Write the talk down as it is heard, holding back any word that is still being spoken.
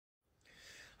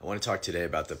I want to talk today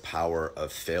about the power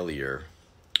of failure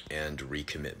and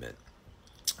recommitment.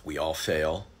 We all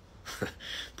fail.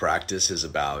 Practice is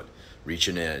about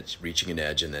reaching an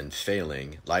edge and then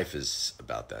failing. Life is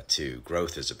about that too.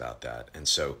 Growth is about that. And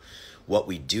so what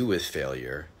we do with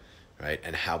failure, right,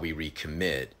 and how we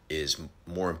recommit is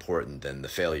more important than the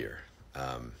failure.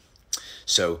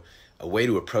 So a way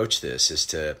to approach this is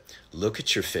to look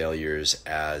at your failures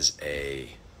as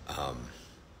a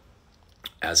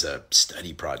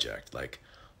study project. Like,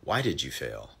 why did you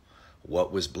fail?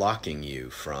 What was blocking you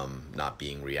from not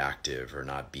being reactive or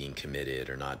not being committed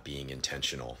or not being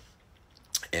intentional?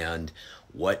 And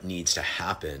what needs to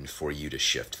happen for you to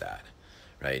shift that,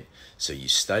 right? So you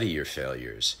study your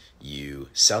failures, you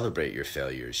celebrate your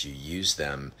failures, you use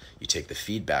them, you take the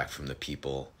feedback from the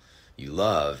people you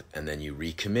love, and then you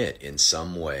recommit in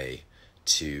some way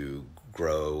to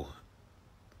grow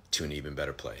to an even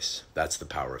better place. That's the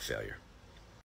power of failure.